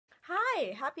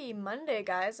Hi, happy Monday,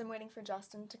 guys. I'm waiting for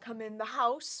Justin to come in the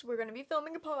house. We're going to be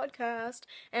filming a podcast.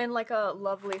 And like a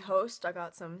lovely host, I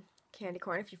got some candy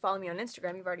corn. If you follow me on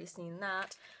Instagram, you've already seen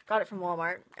that. Got it from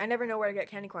Walmart. I never know where to get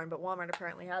candy corn, but Walmart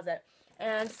apparently has it.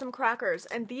 And some crackers.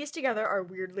 And these together are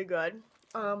weirdly good.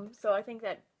 So I think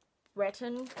that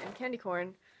Breton and candy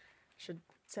corn should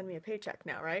send me a paycheck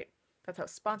now, right? That's how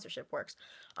sponsorship works.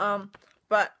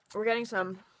 But we're getting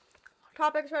some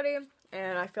topics ready,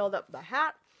 and I filled up the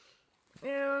hat.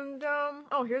 And,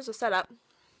 oh, here's the setup.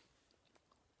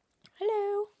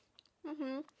 Hello.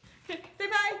 Say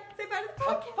bye. Say bye to the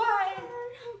podcast. Bye.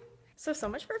 So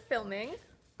much for filming.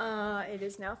 It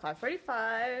is now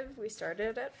 5:45. We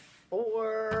started at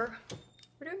 4.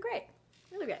 We're doing great.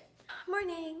 Really great.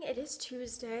 Morning. It is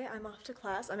Tuesday. I'm off to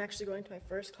class. I'm actually going to my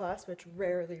first class, which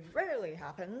rarely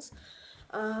happens.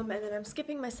 And then I'm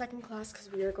skipping my second class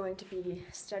because we are going to be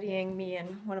studying, me and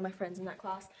one of my friends in that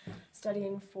class,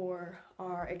 studying for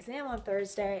our exam on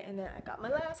Thursday, and then I got my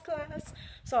last class.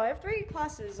 So I have 3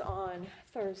 classes on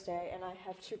Thursday, and I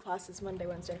have 2 classes Monday,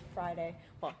 Wednesday, Friday,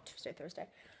 well, Tuesday, Thursday.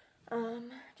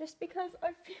 Just because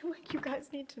I feel like you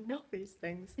guys need to know these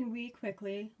things. Can we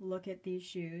quickly look at these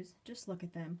shoes? Just look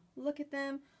at them. Look at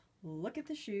them. Look at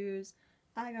the shoes.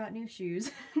 I got new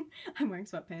shoes. I'm wearing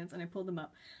sweatpants, and I pulled them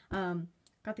up.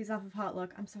 Got these off of Hot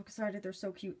Look. I'm so excited. They're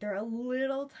so cute. They're a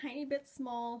little tiny bit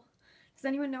small. Does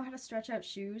anyone know how to stretch out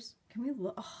shoes? Can we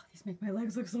look? Oh, these make my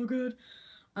legs look so good.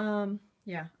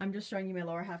 Yeah, I'm just showing you my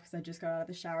lower half because I just got out of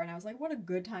the shower and I was like, what a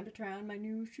good time to try on my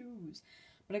new shoes.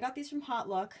 But I got these from Hot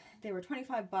Look. They were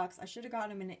 25 bucks. I should have gotten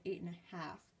them in an 8.5,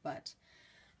 but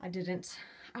I didn't.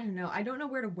 I don't know. I don't know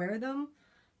where to wear them.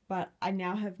 But I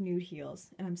now have nude heels,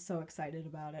 and I'm so excited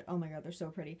about it. Oh my god, they're so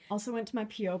pretty. Also went to my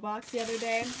P.O. box the other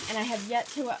day, and I have yet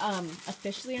to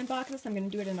officially unbox this. I'm going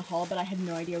to do it in a haul, but I had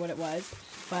no idea what it was.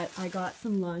 But I got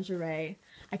some lingerie.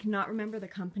 I cannot remember the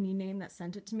company name that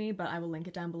sent it to me, but I will link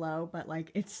it down below. But,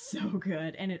 like, it's so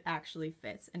good, and it actually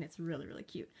fits, and it's really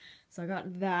cute. So I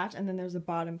got that, and then there's a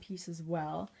bottom piece as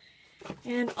well.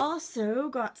 And also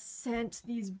got sent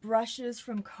these brushes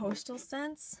from Coastal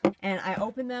Scents, and I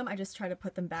opened them. I just try to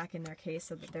put them back in their case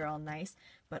so that they're all nice,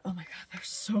 but oh my god, they're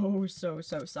so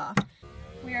soft.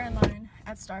 We are in line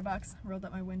at Starbucks. Rolled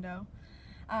up my window.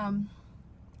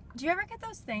 Do you ever get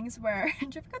those things where do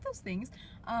you ever get those things?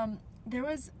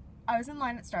 I was in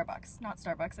line at Starbucks, not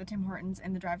Starbucks, at Tim Hortons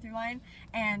in the drive-thru line,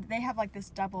 and they have like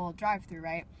this double drive-thru,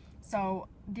 right? So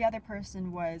the other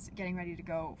person was getting ready to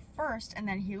go first, and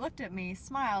then he looked at me,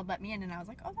 smiled, let me in, and I was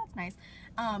like, oh, that's nice.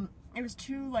 It was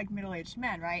 2 like middle-aged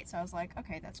men, right? So I was like,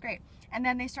 okay, that's great. And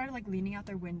then they started like leaning out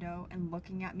their window and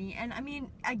looking at me, and I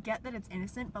mean, I get that it's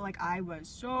innocent, but like I was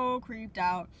so creeped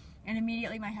out, and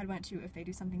immediately my head went to, if they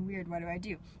do something weird, what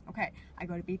do? Okay, I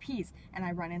go to BP's and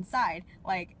I run inside.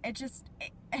 Like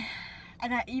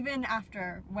and even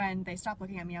after when they stopped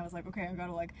looking at me, I was like, okay, I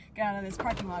gotta like get out of this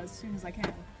parking lot as soon as I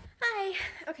can. Hi!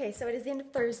 Okay, so it is the end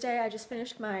of Thursday. I just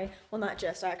finished my, well not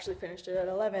just, I actually finished it at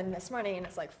 11 this morning, and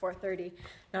it's like 4:30,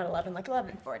 not 11, like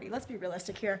 11:40. Let's be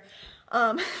realistic here.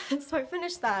 So I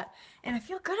finished that, and I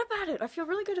feel good about it. I feel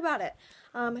really good about it.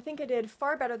 I think I did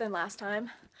far better than last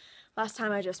time. Last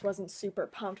time I just wasn't super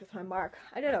pumped with my mark.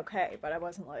 I did okay, but I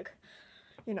wasn't like,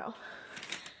 you know,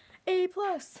 A+.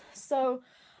 So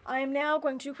I am now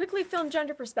going to quickly film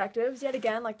gender perspectives, yet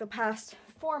again, like the past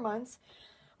 4 months.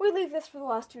 We leave this for the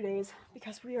last 2 days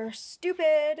because we are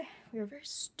stupid. We are very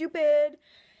stupid.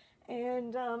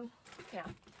 And, yeah,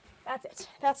 that's it.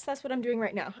 That's what I'm doing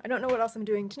right now. I don't know what else I'm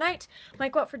doing tonight.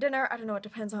 Might go out for dinner. I don't know. It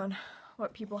depends on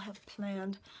what people have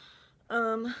planned.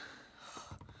 I'm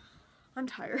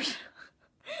tired.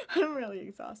 I'm really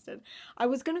exhausted. I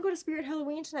was gonna go to Spirit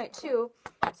Halloween tonight, too,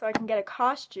 so I can get a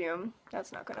costume.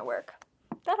 That's not gonna work.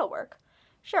 That'll work.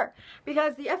 Sure,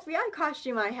 because the FBI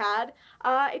costume I had,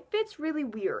 it fits really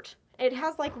weird. It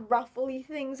has like ruffly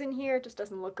things in here, it just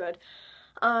doesn't look good.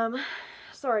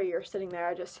 Sorry you're sitting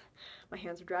there, my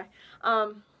hands are dry.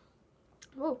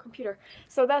 Whoa, computer.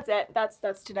 So that's it,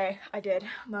 that's today. I did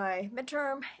my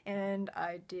midterm, and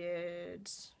I did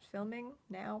filming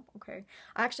now, okay.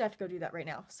 I actually have to go do that right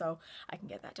now, so I can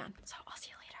get that done, so I'll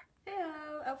see you later.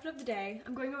 Heyo, outfit of the day.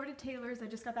 I'm going over to Taylor's. I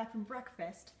just got back from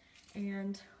breakfast,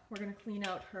 and we're gonna clean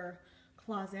out her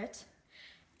closet.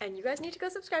 And you guys need to go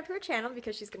subscribe to her channel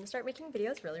because she's gonna start making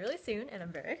videos really soon, and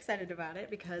I'm very excited about it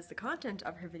because the content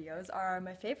of her videos are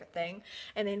my favorite thing,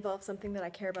 and they involve something that I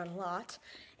care about a lot.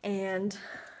 And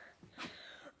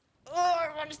oh, I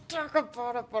want to talk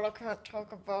about it, but I can't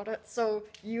talk about it. So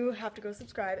you have to go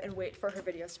subscribe and wait for her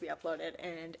videos to be uploaded,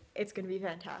 and it's gonna be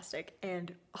fantastic.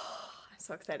 And oh, I'm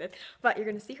So excited. But you're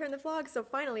gonna see her in the vlog, so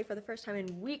finally, for the first time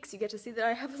in weeks, you get to see that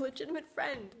I have a legitimate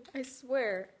friend. I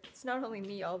swear. It's not only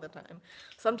me all the time.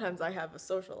 Sometimes I have a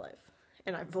social life,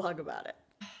 and I vlog about it.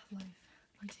 Life.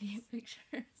 I'm taking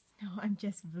pictures. No, I'm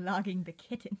just vlogging the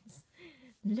kittens.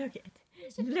 Look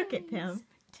at them.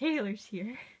 Taylor's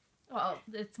here. Well,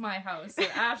 it's my house, so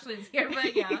Ashley's here,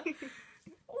 but yeah.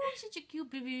 Oh, such a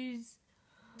cute babies.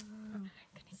 I'm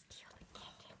gonna steal the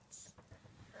kittens.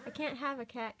 I can't have a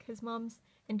cat because Mom's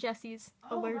and Jesse's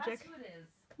allergic. That's who it is.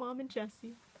 Mom and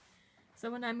Jesse.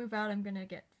 So when I move out, I'm gonna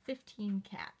get 15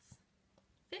 cats.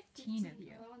 15 of you.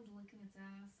 That one's licking its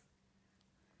ass.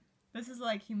 This is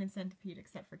like Human Centipede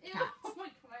except for cats. Ew. Oh my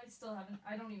god, I still haven't.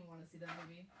 I don't even want to see that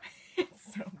movie.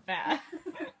 It's so bad.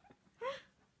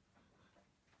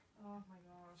 Oh my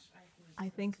gosh, I hate I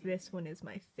think this one is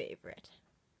my favorite.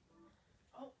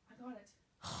 Oh, I got it.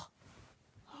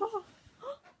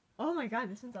 Oh my god,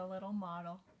 this one's a little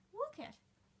model. Look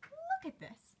at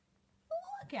this.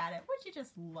 Look at it. Would you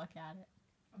just look at it?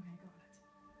 Okay,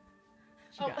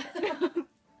 I got it. She got it.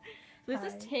 This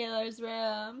is Taylor's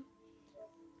room.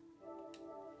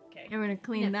 Okay. And we're gonna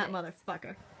clean that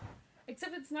motherfucker.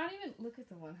 Except it's not even. Look at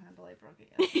the one handle I broke it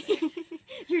yesterday.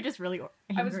 You're just really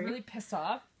angry. I was really pissed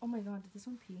off. Oh my god, did this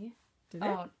one pee? Did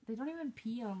Oh, they don't even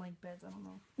pee on like beds. I don't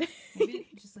know. Maybe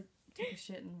it just like took a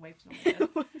shit and wiped it on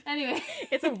my bed. Anyway,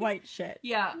 It's a white shit.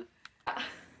 yeah.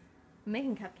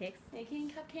 Making cupcakes.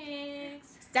 Making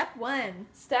cupcakes. Step 1.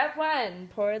 Step 1: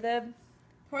 pour the.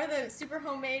 Pour the super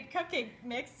homemade cupcake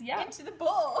mix Yeah. into the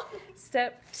bowl.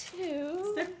 Step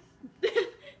 2.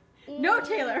 No,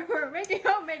 Taylor, we're making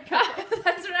homemade cupcakes.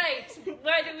 That's right.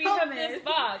 Why do we have this Homemade.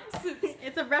 box?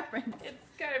 It's a reference. It's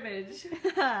garbage.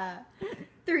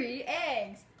 3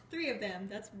 eggs. 3 of them.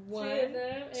 That's 1,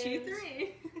 2,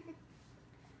 3.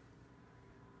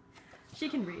 She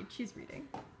can read. She's reading.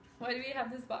 Why do we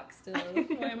have this box still?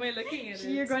 Why am I looking at it?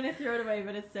 You're going to throw it away,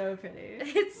 but it's so pretty.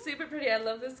 It's super pretty. I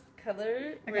love this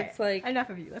color. Where Okay, it's like. enough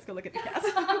of you. Let's go look at the cats.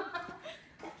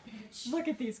 Look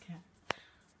at these cats.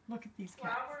 Look at these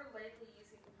cats. Flour lightly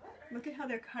using butter. Look at how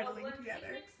they're cuddling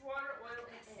together. Mix water, oil,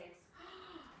 and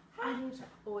eggs. And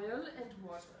oil and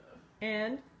water.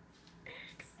 And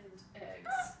And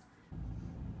eggs.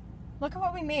 look at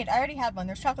what we made. I already had one.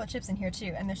 There's chocolate chips in here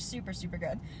too, and they're super, super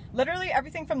good. Literally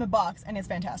everything from the box, and it's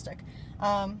fantastic.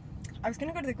 I was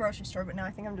gonna go to the grocery store, but now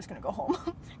I think I'm just gonna go home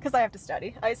because I have to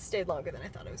study. I stayed longer than I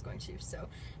thought I was going to, so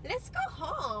let's go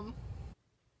home.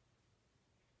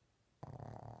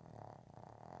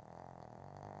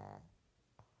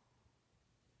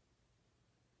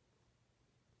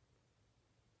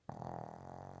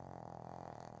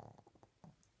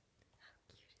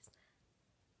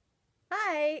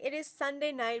 Hi, it is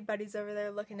Sunday night. Buddy's over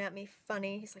there looking at me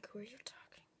funny. He's like, who are you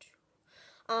talking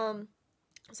to?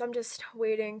 So I'm just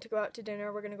waiting to go out to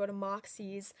dinner. We're gonna go to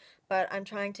Moxie's, but I'm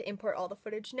trying to import all the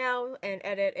footage now and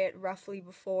edit it roughly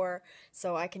before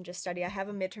so I can just study. I have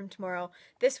a midterm tomorrow.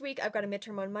 This week I've got a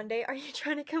midterm on Monday. Are you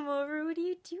trying to come over? What are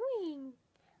you doing?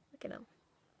 Look at him.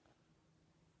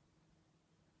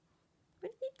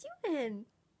 What are you doing?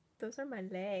 Those are my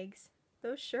legs.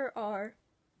 Those sure are.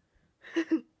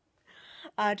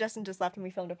 Justin just left and we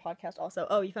filmed a podcast also.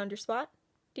 Oh, you found your spot?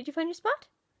 Did you find your spot?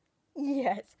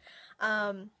 Yes.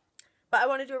 But I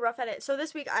want to do a rough edit. So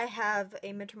this week I have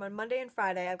a midterm on Monday and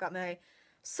Friday. I've got my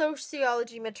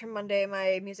sociology midterm Monday,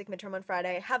 my music midterm on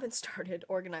Friday. I haven't started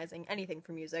organizing anything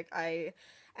for music. I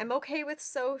am okay with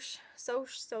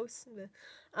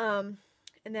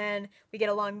and then we get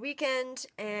a long weekend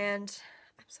and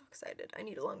I'm so excited. I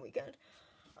need a long weekend.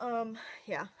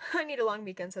 Yeah, I need a long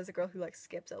weekend, says a girl who like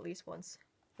skips at least once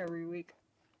every week.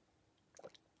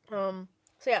 So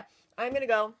yeah, I'm gonna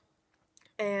go,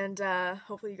 and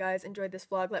hopefully you guys enjoyed this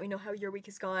vlog. Let me know how your week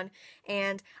has gone,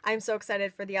 and I'm so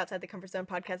excited for the Outside the Comfort Zone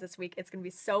podcast this week. It's gonna be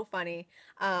so funny.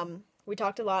 We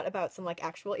talked a lot about some like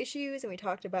actual issues, and we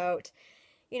talked about,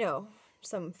 you know,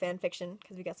 some fan fiction,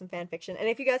 because we got some fan fiction. And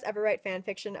if you guys ever write fan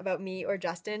fiction about me or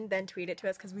Justin, then tweet it to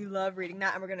us, because we love reading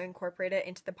that, and we're going to incorporate it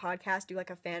into the podcast, do like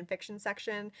a fan fiction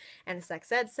section, and a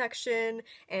sex ed section,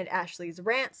 and Ashley's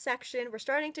rant section. We're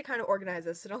starting to kind of organize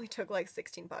this. It only took like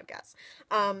 16 podcasts.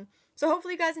 So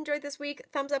hopefully you guys enjoyed this week.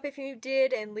 Thumbs up if you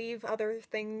did, and leave other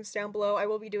things down below. I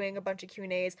will be doing a bunch of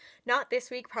Q&As. Not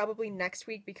this week, probably next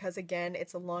week, because again,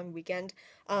 it's a long weekend.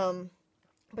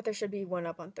 But there should be one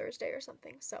up on Thursday or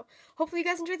something. So hopefully you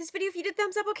guys enjoyed this video. If you did,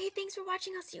 thumbs up. Okay, thanks for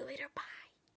watching. I'll see you later. Bye.